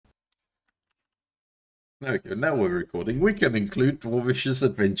There we go. Now we're recording. We can include Dwarvish's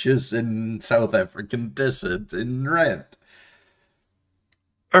adventures in South African desert in Rant.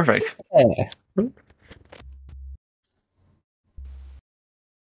 Perfect. Yeah.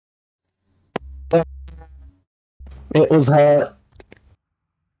 It was the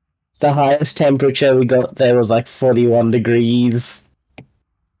highest temperature we got there was like 41 degrees.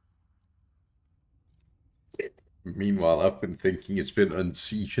 Meanwhile, I've been thinking it's been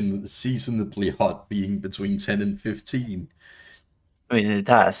unseasonably hot, being between 10 and 15. I mean, it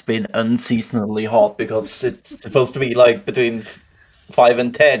has been unseasonably hot because it's supposed to be like between 5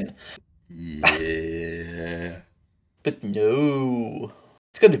 and 10. Yeah. But no.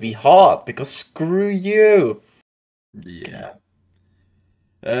 It's gonna be hot because screw you. Yeah.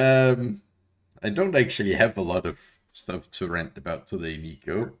 I don't actually have a lot of stuff to rant about today,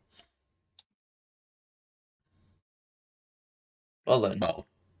 Nico. Well then. Well,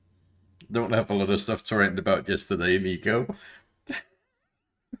 don't have a lot of stuff to rant about yesterday, Nico.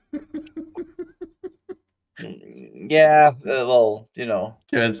 Yeah, well, you know.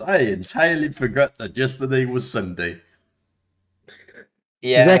 Because I entirely forgot that yesterday was Sunday.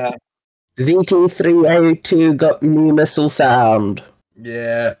 Yeah. ZT302 got new missile sound.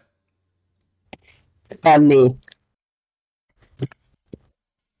 Yeah. Funny.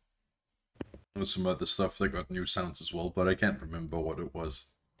 There's some other stuff that got new sounds as well, but I can't remember what it was.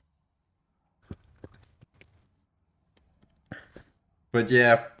 But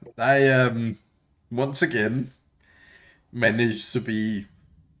yeah, I once again managed to be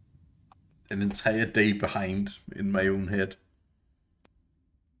an entire day behind in my own head.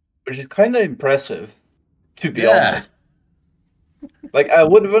 Which is kind of impressive, to be Yeah. honest. Like, I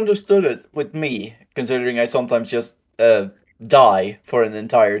would have understood it with me, considering I sometimes just die for an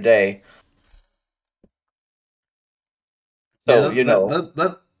entire day. So, Yeah, you know.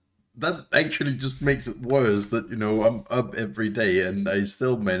 that actually just makes it worse that, you know, I'm up every day and I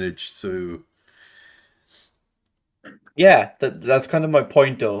still manage to... Yeah, that's kind of my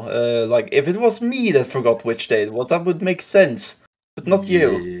point, though. Like, if it was me that forgot which day it was, that would make sense. But not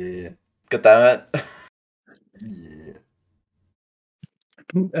you. Yeah. God damn it. Yeah.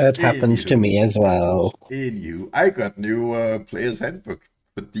 It happens to me as well. I got new player's handbook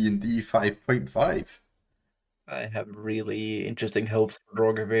for D&D 5.5. I have really interesting hopes for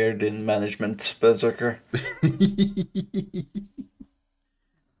DraugrBeard in management, Berserker.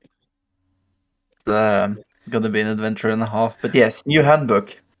 Gonna be an adventure and a half. But yes, new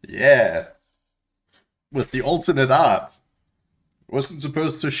handbook. Yeah. With the alternate art. Wasn't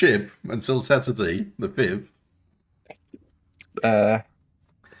supposed to ship until Saturday, the 5th.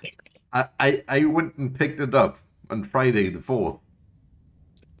 I went and picked it up on Friday, the 4th.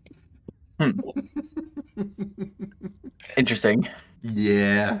 Interesting.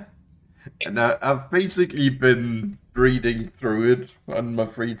 Yeah. And I've basically been reading through it on my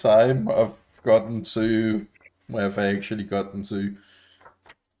free time. I've gotten to... Where have I actually gotten to?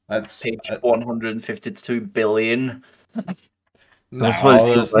 That's... Page 152 billion. No, That's what it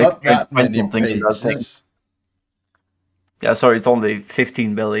feels there's like not trying to that find many something in that thing. pages. Yeah, sorry, it's only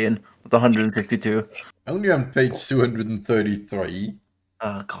 15 billion with 152. Only on page 233.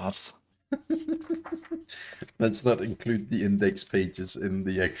 Oh, God. Let's not include the index pages in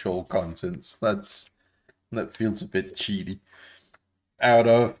the actual contents. That feels a bit cheaty. Out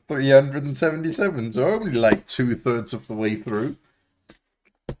of 377, so only like 2/3 of the way through.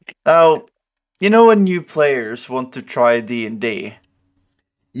 Now, you know when new players want to try D&D?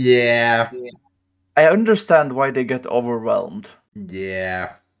 Yeah. I understand why they get overwhelmed.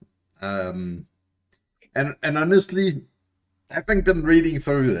 Yeah. And honestly, having been reading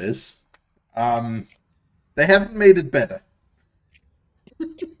through this, they haven't made it better.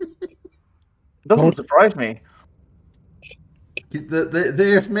 Doesn't surprise me.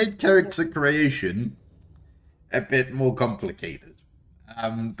 They have made character creation a bit more complicated.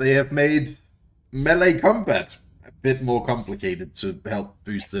 They have made melee combat a bit more complicated to help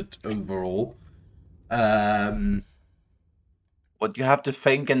boost it overall. What, you have to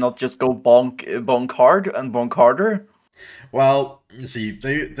think and not just go bonk hard and bonk harder? Well, you see,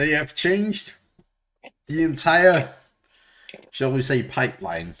 they have changed the entire, shall we say,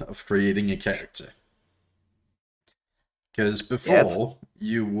 pipeline of creating a character. Because before,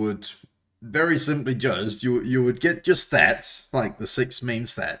 you would very simply just, you would get your stats, like the 6 main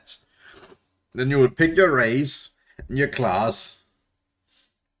stats. Then you would pick your race and your class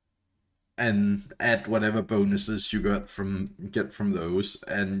and add whatever bonuses you get from those,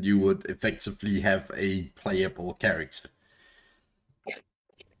 and you would effectively have a playable character.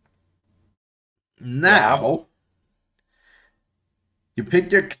 Now, you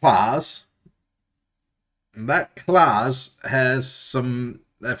pick your class, that class has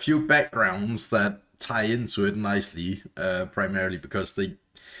a few backgrounds that tie into it nicely, primarily because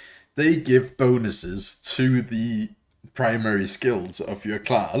they give bonuses to the primary skills of your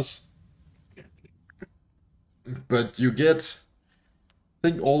class. But you get, I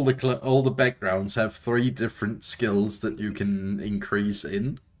think all the backgrounds have 3 different skills that you can increase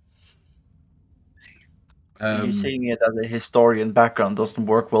in. Are you saying it that the historian background doesn't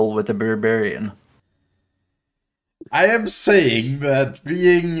work well with the barbarian? I am saying that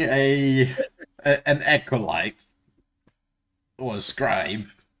being an acolyte or a scribe,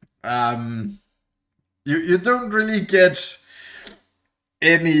 you don't really get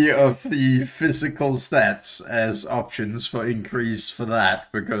any of the physical stats as options for increase for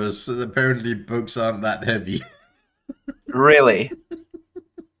that, because apparently books aren't that heavy. Really?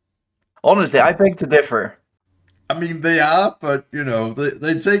 Honestly, I beg to differ. I mean, they are, but, you know,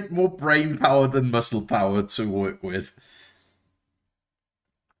 they take more brain power than muscle power to work with.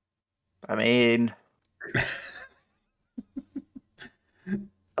 I mean,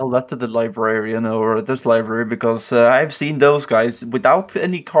 I'll let the librarian or this library, because I've seen those guys without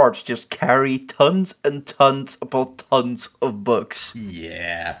any cards just carry tons and tons upon tons of books.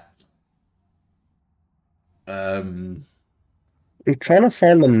 Yeah. I'm trying to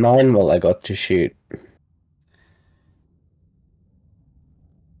find the 9mm I got to shoot.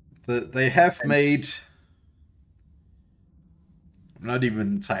 They have made... I'm not even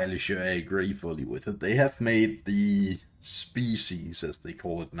entirely sure I agree fully with it. They have made the species, as they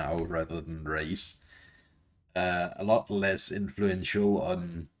call it now, rather than race, a lot less influential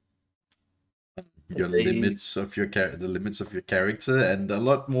on your limits of your the limits of your character, and a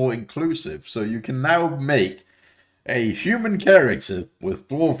lot more inclusive. So you can now make a human character with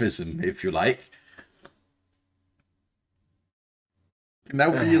dwarfism, if you like. You can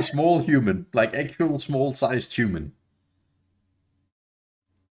now be a small human, like actual small-sized human.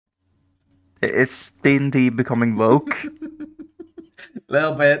 It's D&D becoming woke.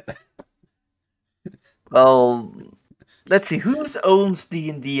 Little bit. Well, let's see, who owns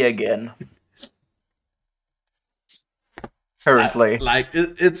D&D again? Currently.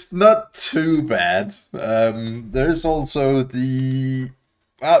 It's not too bad. There's also the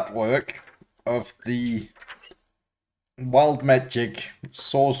artwork of the wild magic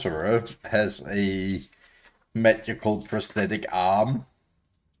sorcerer has a magical prosthetic arm,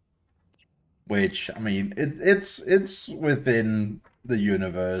 which, I mean, it's within the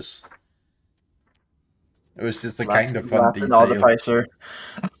universe. It was just a kind of fun detail. Artificer.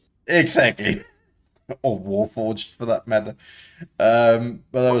 Exactly. Or Warforged, for that matter. But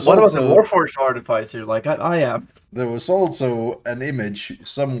there was What also, about the Warforged Artificer? Like, I am. There was also an image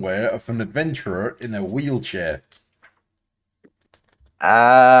somewhere of an adventurer in a wheelchair.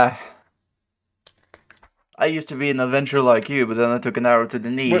 I used to be an adventurer like you, but then I took an arrow to the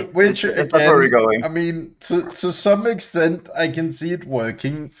knee. Which, that's again, where we're going. I mean, to some extent, I can see it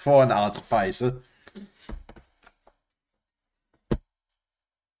working for an artificer.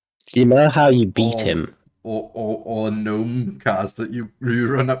 You know how you beat him? Or a gnome caster, you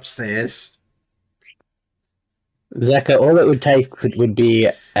run upstairs. Zeka, all it would take would be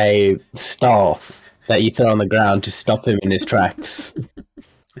a staff that you throw on the ground to stop him in his tracks.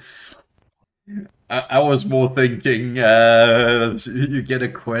 I was more thinking you get a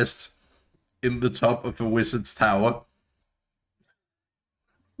quest in the top of a wizard's tower.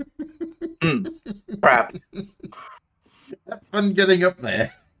 Crap. Have fun getting up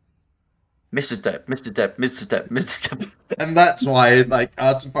there. Mr. Step, Mr. Step, Mr. Step, Mr. Step. And that's why, like,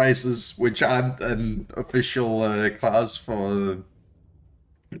 artificers, which aren't an official class for...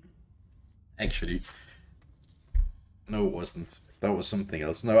 Actually, no, it wasn't. That was something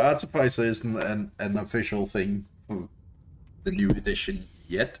else. No, artificer isn't an official thing for the new edition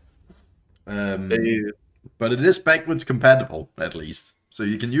yet. But it is backwards compatible, at least. So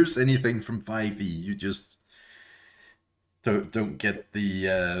you can use anything from 5e. You just don't get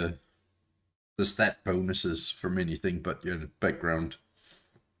the stat bonuses from anything but your background.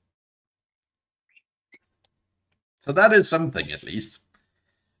 So that is something, at least.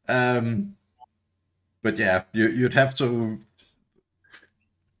 But yeah, you'd have to...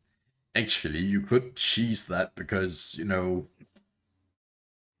 Actually, you could cheese that because, you know,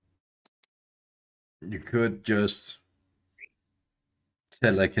 you could just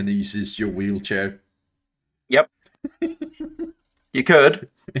telekinesis your wheelchair. Yep. You could.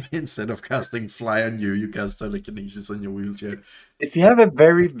 Instead of casting fly on you, you cast telekinesis on your wheelchair. If you have a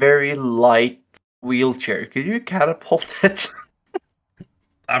very, very light wheelchair, could you catapult it?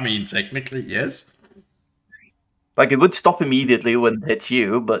 I mean, technically, yes. Like, it would stop immediately when it hits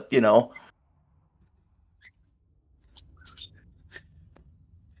you, but, you know.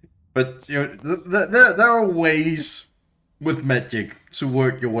 But you know, there are ways with magic to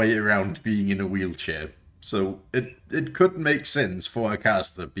work your way around being in a wheelchair. So it could make sense for a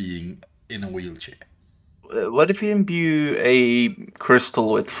caster being in a wheelchair. What if you imbue a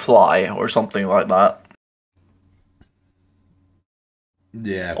crystal with fly or something like that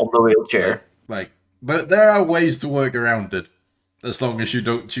Yeah. on the wheelchair? But there are ways to work around it, as long as you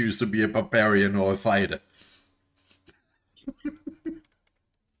don't choose to be a barbarian or a fighter. Then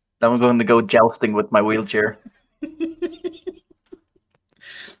I'm going to go jousting with my wheelchair.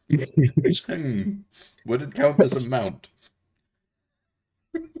 Would it count as a mount?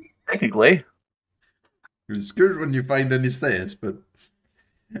 Technically. It's good when you find any stairs, but...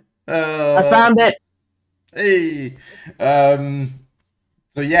 I found it! Hey!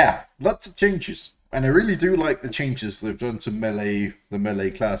 So yeah, lots of changes. And I really do like the changes they've done to the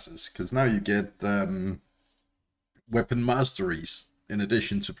melee classes, because now you get weapon masteries in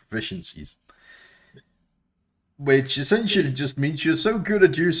addition to proficiencies. Which essentially just means you're so good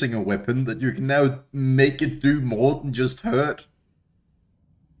at using a weapon that you can now make it do more than just hurt.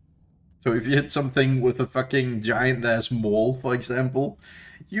 So if you hit something with a fucking giant-ass maul, for example,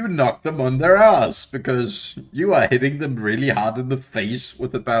 you knock them on their ass, because you are hitting them really hard in the face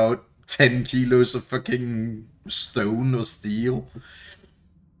with about 10 kilos of fucking stone or steel.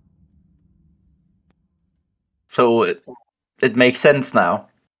 So it makes sense now.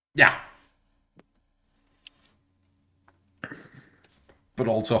 Yeah. But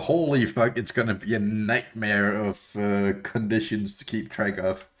also, holy fuck, it's gonna be a nightmare of conditions to keep track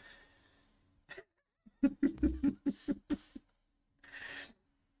of.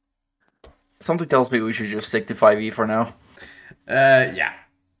 Something tells me we should just stick to 5e for now. Yeah.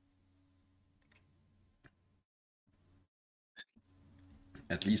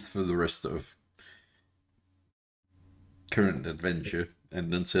 At least for the rest of current adventure,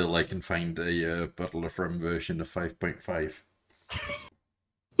 and until I can find a bottle of rum version of 5.5.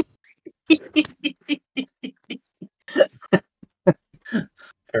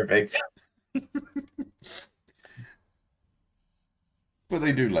 Perfect. But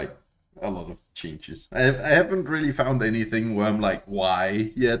I do like a lot of changes. I haven't really found anything where I'm like,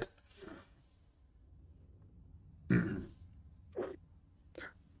 why yet?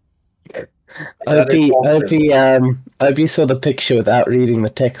 OP saw the picture without reading the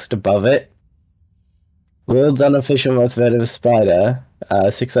text above it. World's unofficial most venomous spider,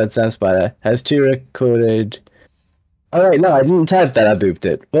 six-eyed sand spider, has 2 recorded... Oh wait, no, I didn't type that, I booped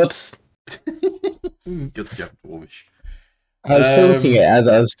it. Whoops. Good job, Dwarvish. I was thinking it as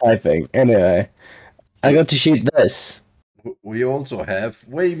I was typing. Anyway, I got to shoot this. We also have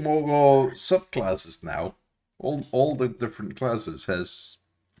way more subclasses now. All the different classes has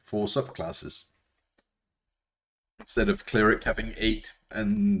 4 subclasses. Instead of Cleric having 8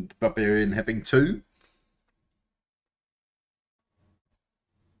 and Barbarian having 2.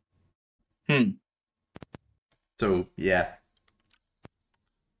 So, yeah.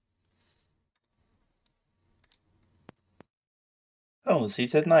 Oh, he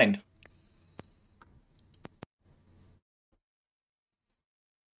said 9.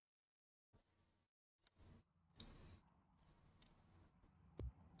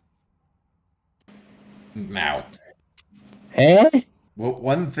 Now. Eh? Well,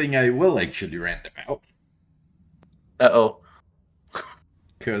 one thing I will actually rant about. Uh-oh.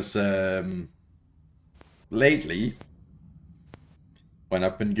 Because, lately, when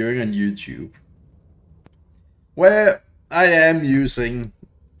I've been going on YouTube, where I am using,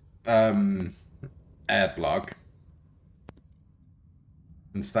 Adblock,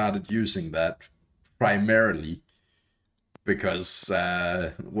 and started using that primarily because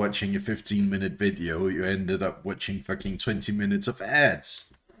watching a 15-minute video, you ended up watching fucking 20 minutes of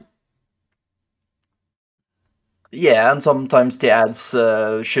ads. Yeah, and sometimes the ads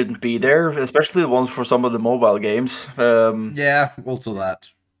shouldn't be there, especially the ones for some of the mobile games. Yeah, also that.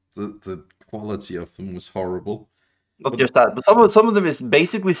 The quality of them was horrible. Not just that, but some of them is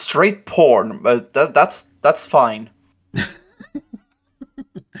basically straight porn, but that's fine.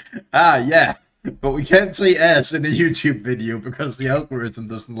 Ah, yeah. But we can't say ass in a YouTube video because the algorithm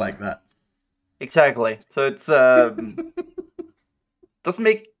doesn't like that. Exactly. So it's doesn't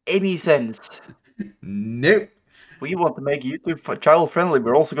make any sense. Nope. We want to make YouTube child friendly.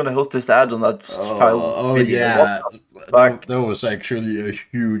 We're also going to host this ad on that child video. Yeah, there was actually a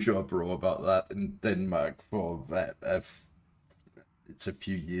huge uproar about that in Denmark for that. It's a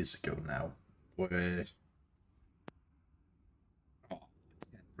few years ago now, where I can't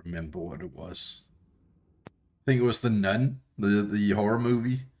remember what it was. I think it was The Nun, the horror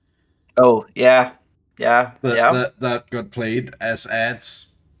movie. Oh yeah, yeah. That got played as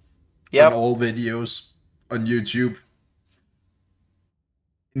ads Yep. on all videos on YouTube,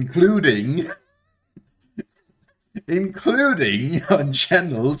 including on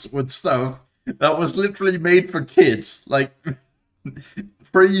channels with stuff that was literally made for kids, like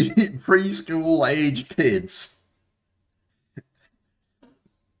preschool age kids.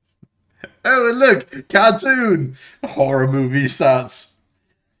 Oh, and look, cartoon horror movie starts.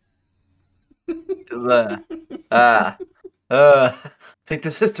 I think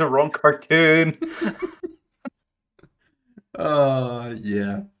this is the wrong cartoon.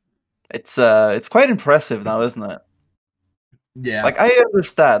 Yeah. It's quite impressive now, isn't it? Yeah. Like, I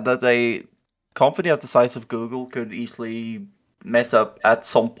understand that a company at the size of Google could easily mess up at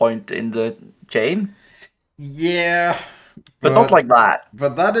some point in the chain, Yeah. but not like that.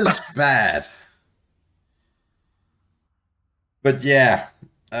 But that is bad. But yeah,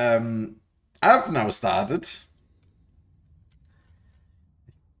 I've now started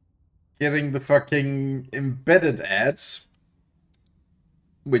getting the fucking embedded ads,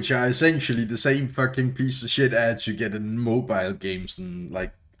 which are essentially the same fucking piece of shit ads you get in mobile games and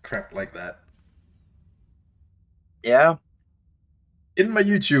like crap like that. Yeah. In my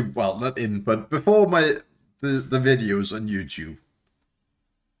YouTube, well, not in, but before the videos on YouTube.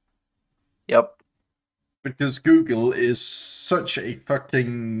 Yep. Because Google is such a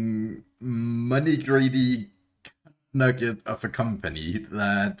fucking money greedy nugget of a company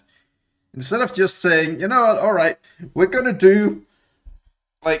that instead of just saying, you know what, all right, we're gonna do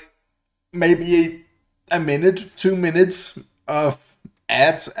like maybe a minute, 2 minutes of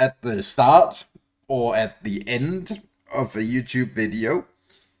ads at the start or at the end of a YouTube video,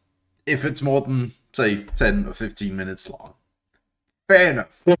 if it's more than say 10 or 15 minutes long. Fair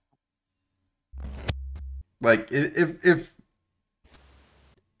enough. Like if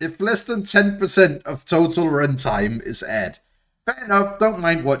less than 10% of total runtime is ad, fair enough, don't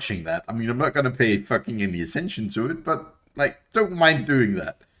mind watching that. I mean, I'm not gonna pay fucking any attention to it, but like, don't mind doing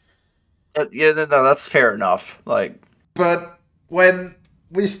that. Yeah, no, that's fair enough. Like, but when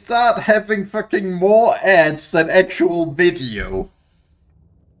we start having fucking more ads than actual video,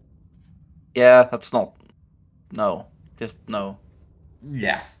 yeah, that's not. No, just no.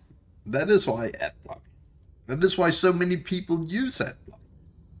 Yeah, that is why adblock. That is why so many people use adblock.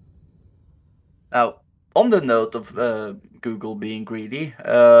 Now, on the note of Google being greedy,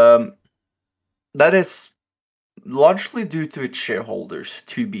 that is largely due to its shareholders,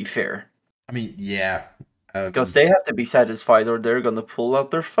 to be fair. I mean, yeah. Because they have to be satisfied or they're going to pull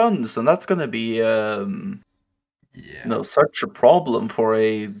out their funds, and that's going to be such a problem for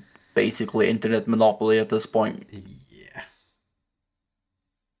a basically internet monopoly at this point. Yeah.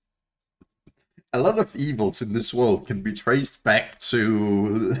 A lot of evils in this world can be traced back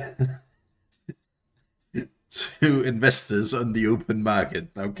to to investors on the open market,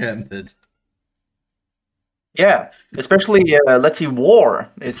 now can't it? Yeah, especially let's see, war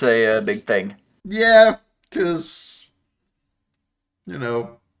is a big thing. Yeah, because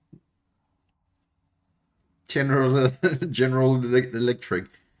General Electric,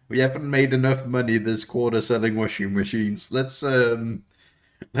 we haven't made enough money this quarter selling washing machines. Let's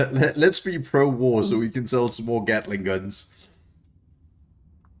be pro-war so we can sell some more Gatling guns.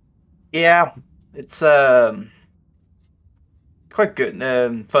 Yeah, it's quite good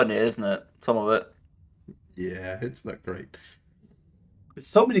and funny, isn't it? Some of it. Yeah, it's not great. There's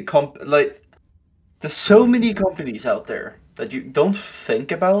so many there's so many companies out there that you don't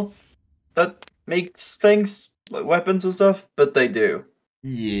think about that makes things like weapons and stuff, but they do.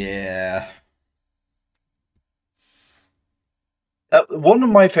 Yeah. One of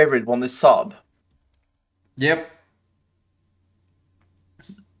my favorite one is Saab. Yep.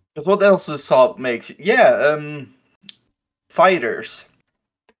 Because what else does Saab makes? Yeah, fighters.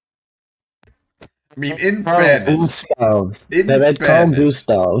 I mean, in fairness,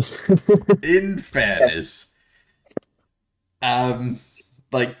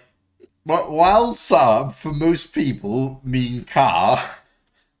 like, while Saab for most people mean car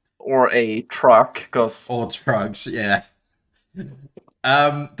or a truck, or trucks, yeah.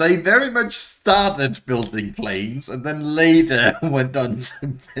 They very much started building planes and then later went on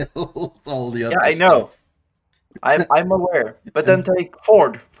to build all the other stuff. Yeah, I know. I'm aware. But then take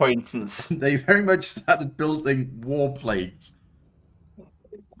Ford, for instance. They very much started building warplanes.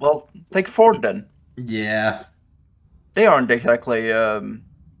 Well, take Ford then. Yeah. They aren't exactly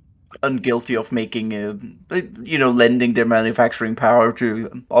unguilty of making, lending their manufacturing power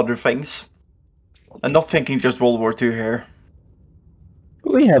to other things. I'm not thinking just World War II here.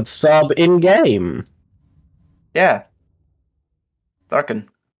 We have Saab in-game. Yeah. Darken.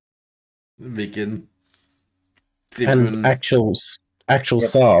 We can... And actual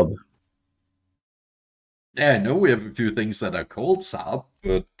Saab. Yeah, I know we have a few things that are called Saab,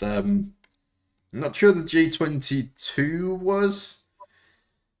 but I'm not sure the J-22 was.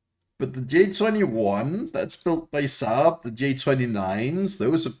 But the J-21, that's built by Saab. The J-29s,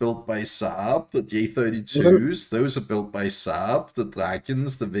 those are built by Saab. The J-32s, those are built by Saab. The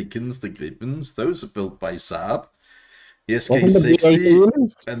Dragons, the Vikings, the Gripens, those are built by Saab. The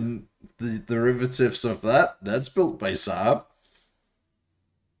SK-60 and the derivatives of that, that's built by Saab.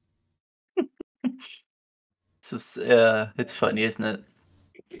 It's funny, isn't it?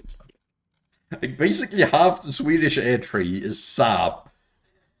 Like basically half the Swedish air tree is Saab.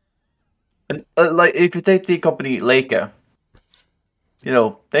 And like if you take the company Leica, you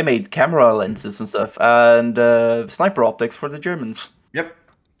know, they made camera lenses and stuff, and sniper optics for the Germans. Yep.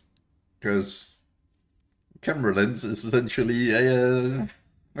 Because camera lens is essentially a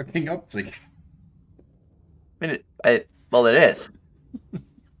fucking optic. I mean, well, it is.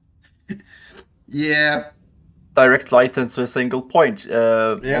 Yeah. Direct light into a single point.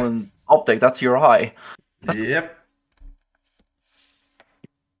 On optic, that's your eye. Yep.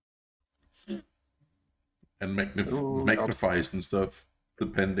 And magnifies and stuff,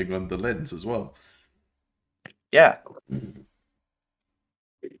 depending on the lens as well. Yeah.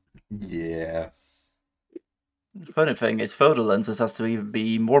 Yeah. The funny thing is, photo lenses has to even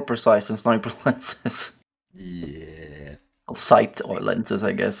be more precise than sniper lenses. Yeah. Well, sight or lenses,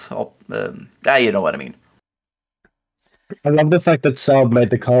 I guess. You know what I mean. I love the fact that Saab made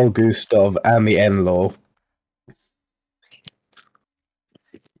the Carl Gustav and the N-Law.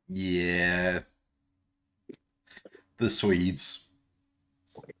 Yeah. The Swedes.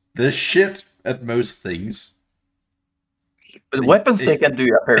 They're shit at most things. But weapons they can do,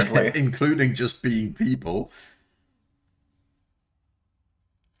 apparently. Including just being people.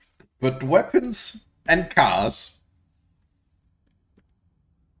 But weapons and cars,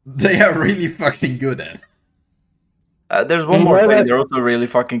 they are really fucking good at. There's one more thing they're also really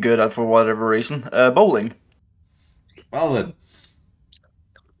fucking good at for whatever reason. Bowling. Well then.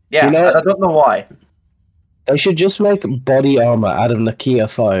 Yeah, you know, I don't know why. They should just make body armor out of Nokia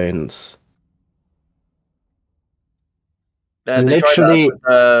phones. Literally,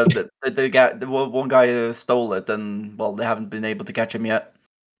 one guy stole it, and well, they haven't been able to catch him yet.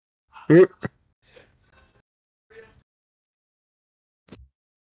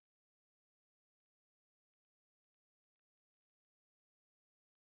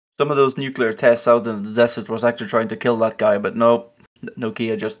 Some of those nuclear tests out in the desert was actually trying to kill that guy, but no,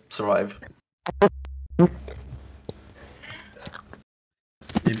 Nokia just survived. What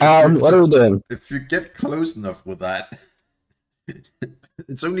are we doing? If you get close enough with that,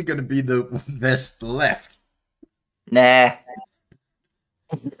 it's only going to be the vest left. Nah.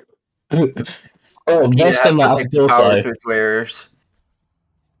 Vest and that also. Fair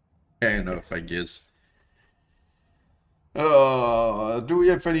enough, I guess. Do we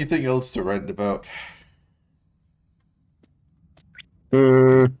have anything else to rant about?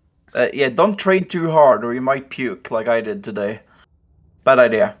 Yeah, don't train too hard or you might puke like I did today. Bad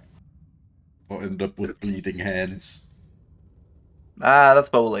idea. Or end up with bleeding hands. That's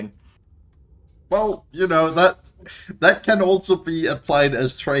bowling. Well, you know, that can also be applied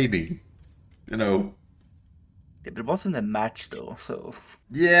as training. You know. Yeah, but it wasn't a match though, so...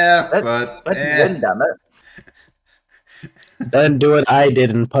 Yeah, but... win, damn it. Don't do what I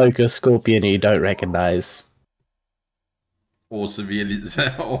did in poker Scorpion you don't recognize. Or severely...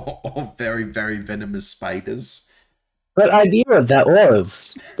 or very, very venomous spiders. What idea that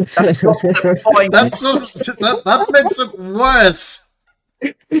was? That makes it worse.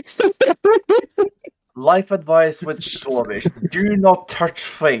 Life advice with Dwarvish: do not touch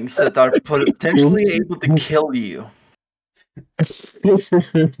things that are potentially able to kill you.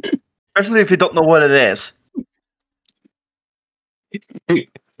 Especially if you don't know what it is.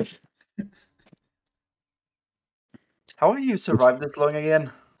 How have you survived this long again?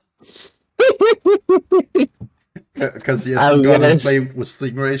 Because he hasn't gone and played with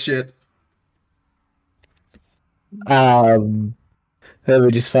Stingray shit. Let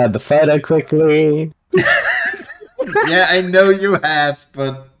me just find the photo quickly. Yeah, I know you have,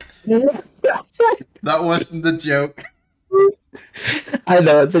 but that wasn't the joke. I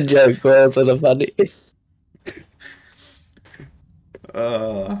know it's a joke, but it's not funny.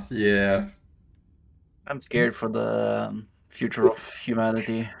 Yeah. I'm scared for the future of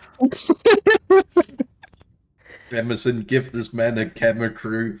humanity. Emerson, give this man a camera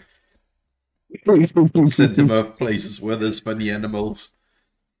crew. Send him off places where there's funny animals.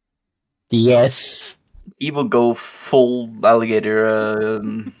 Yes. He will go full alligator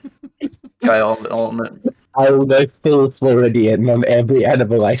guy on it. I will go full Floridian on every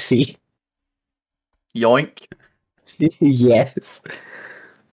animal I see. Yoink. Yes.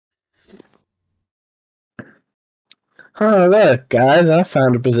 Oh, look, guys, I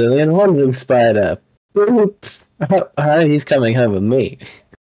found a Brazilian wandering spider. Oops. Oh, he's coming home with me.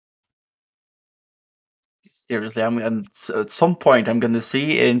 Seriously, at some point I'm gonna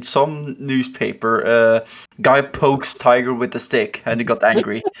see in some newspaper, guy pokes tiger with a stick and he got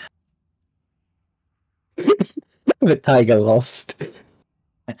angry. The tiger lost.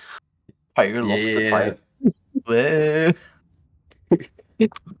 Tiger lost the fight. Well,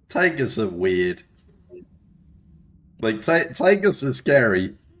 Tigers are weird. Like, tigers are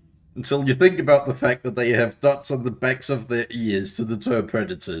scary until you think about the fact that they have dots on the backs of their ears to deter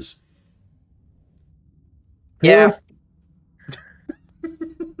predators. yeah.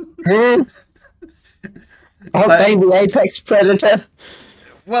 Aren't they the apex predator?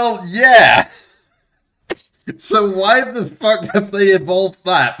 Well, yeah! So why the fuck have they evolved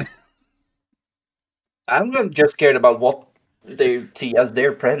that? I'm just scared about what they see as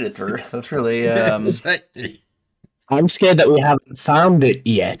their predator. That's really Exactly. I'm scared that we haven't found it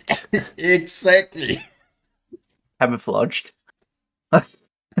yet. Exactly. camouflaged.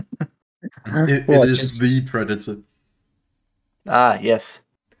 It What, is just- the predator. Ah, yes.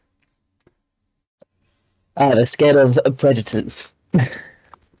 they're scared of predators.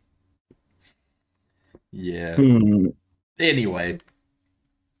 Yeah. Hmm. Anyway,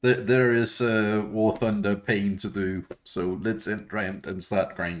 there is War Thunder pain to do, so let's end rant and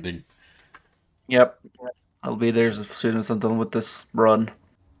start grinding. Yep. I'll be there as soon as I'm done with this run.